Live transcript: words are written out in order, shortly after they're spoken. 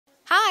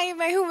हाय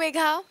मैं हूँ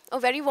Megha a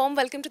very warm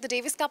welcome to the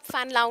Davis cup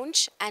fan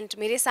lounge and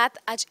मेरे साथ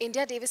आज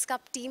इंडिया डेविस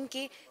कप टीम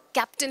के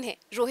कैप्टन हैं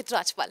Rohit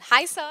Rajpal.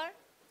 Hi sir.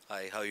 Hi,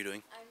 how are you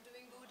doing? I am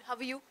doing good. How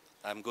are you?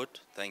 I'm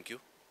good, thank you.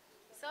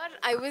 Sir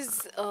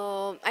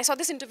I saw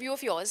this interview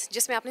of yours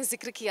जिसमें आपने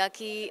जिक्र किया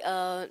कि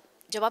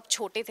जब आप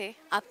छोटे थे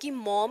आपकी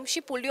mom she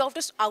pulled you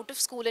out of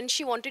school and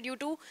she wanted you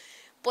to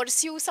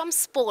pursue some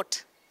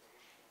sport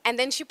and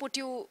then she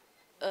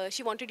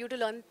wanted you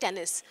to learn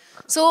tennis.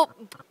 So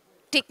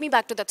take me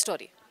back to that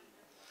story.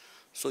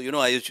 So,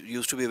 I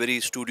used to be a very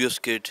studious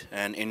kid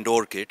and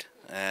indoor kid.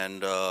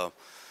 And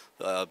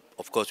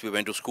of course, we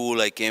went to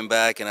school. I came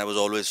back and I was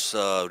always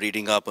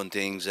reading up on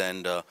things.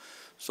 And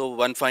so,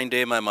 one fine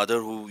day, my mother,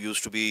 who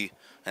used to be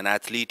an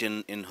athlete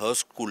in her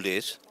school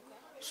days,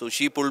 so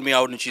she pulled me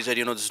out and she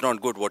said, this is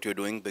not good what you're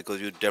doing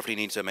because you definitely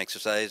need some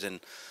exercise. And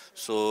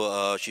so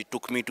she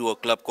took me to a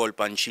club called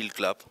Panchsheel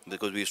Club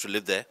because we used to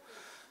live there.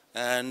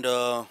 And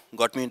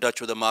got me in touch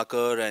with a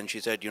marker, and she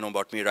said,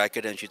 bought me a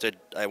racket, and she said,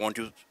 I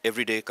want you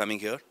every day coming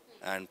here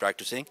and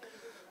practicing,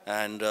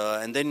 and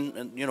then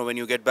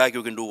when you get back,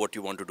 you can do what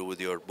you want to do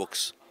with your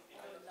books.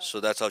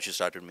 So that's how she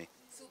started me.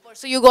 Super.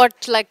 So you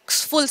got like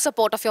full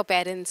support of your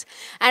parents.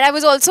 And I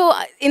was also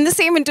in the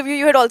same interview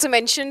you had also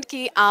mentioned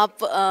कि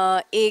आप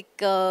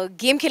एक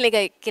game के लिए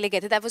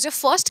गए थे. That was your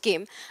first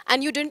game,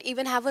 and you didn't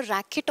even have a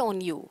racket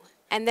on you.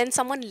 And then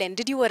someone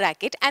lended you a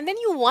racket, and then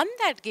you won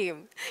that game.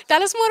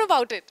 Tell us more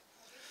about it.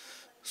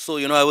 So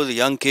I was a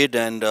young kid,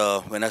 and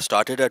when I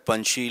started at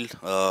Panchsheel,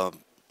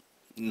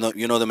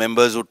 no, the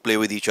members would play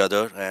with each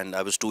other, and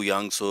I was too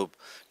young, so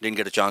didn't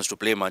get a chance to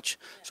play much.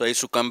 So I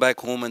used to come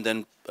back home and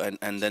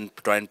then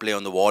try and play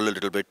on the wall a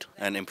little bit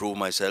and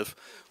improve myself.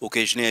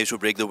 Occasionally, I used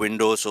to break the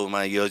window, so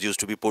my ears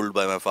used to be pulled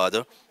by my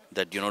father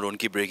that don't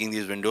keep breaking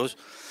these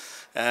windows.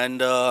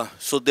 And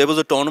so there was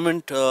a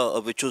tournament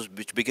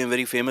which became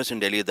very famous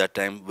in Delhi at that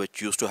time,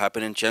 which used to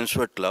happen in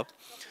Chelmsford Club,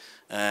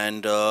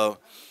 and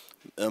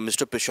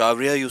Mr.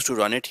 Peshawria used to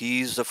run it.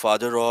 He's the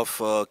father of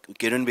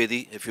Kiran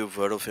Bedi, if you've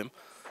heard of him.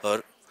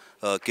 Her,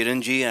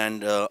 Kiran ji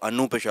and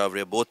Anu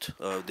Peshawria, both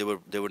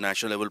they were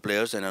national level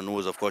players, and Anu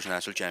was of course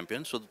national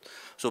champion.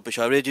 So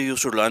Peshawria ji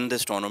used to run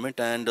this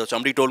tournament, and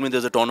somebody told me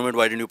there's a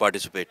tournament. Why didn't you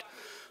participate?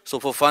 So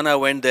for fun, I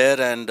went there,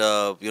 and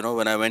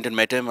when I went and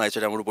met him, I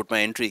said I want to put my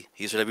entry.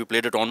 He said, "Have you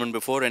played a tournament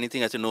before?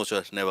 Anything?" I said, "No,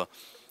 sir, never."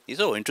 He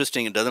said, "Oh,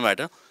 interesting. It doesn't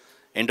matter.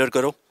 Enter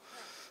karo."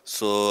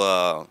 So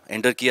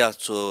enter kiya.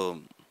 So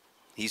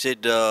he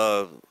said,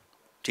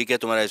 "ठीक है,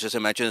 तुम्हारा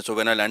ऐसे matches." So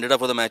when I landed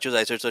up for the matches,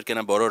 I said, "Sir,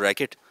 can I borrow a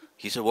racket?"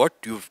 He said,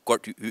 "What?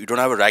 You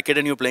don't have a racket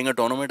and you're playing a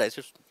tournament?" I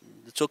said,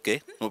 "It's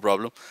okay, no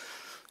problem."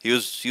 He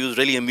was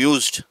really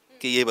amused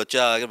कि ये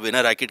बच्चा अगर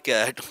बिना racket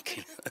के आया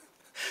तो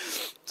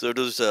so it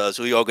was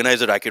so he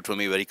organized a racket for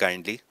me very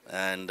kindly,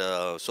 and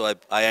so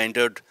I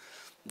entered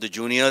the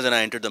juniors and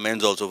I entered the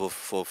men's also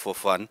for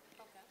fun.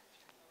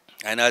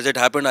 And as it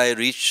happened, I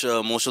reached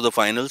most of the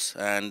finals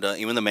and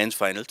even the men's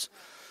finals,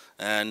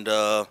 and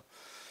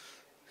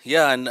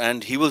yeah,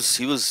 and he was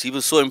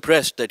so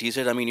impressed that he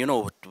said, I mean,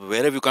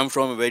 where have you come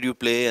from? Where do you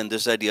play? And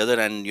this, that, the other.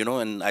 And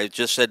and I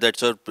just said that,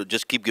 sir,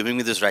 just keep giving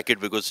me this racket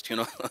because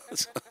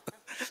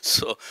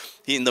So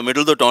in the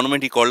middle of the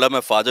tournament, he called up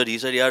my father. He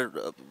said, यार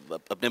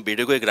अपने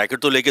बेटे को एक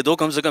racket तो लेके दो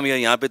कम से कम, यार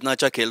यहाँ पे इतना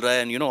अच्छा खेल रहा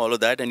है, and all of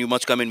that, and you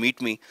must come and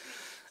meet me.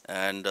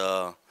 And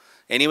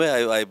anyway,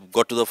 I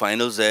got to the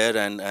finals there,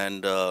 and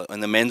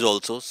the men's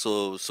also.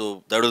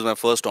 So that was my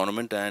first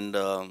tournament, and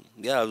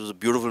yeah, it was a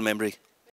beautiful memory.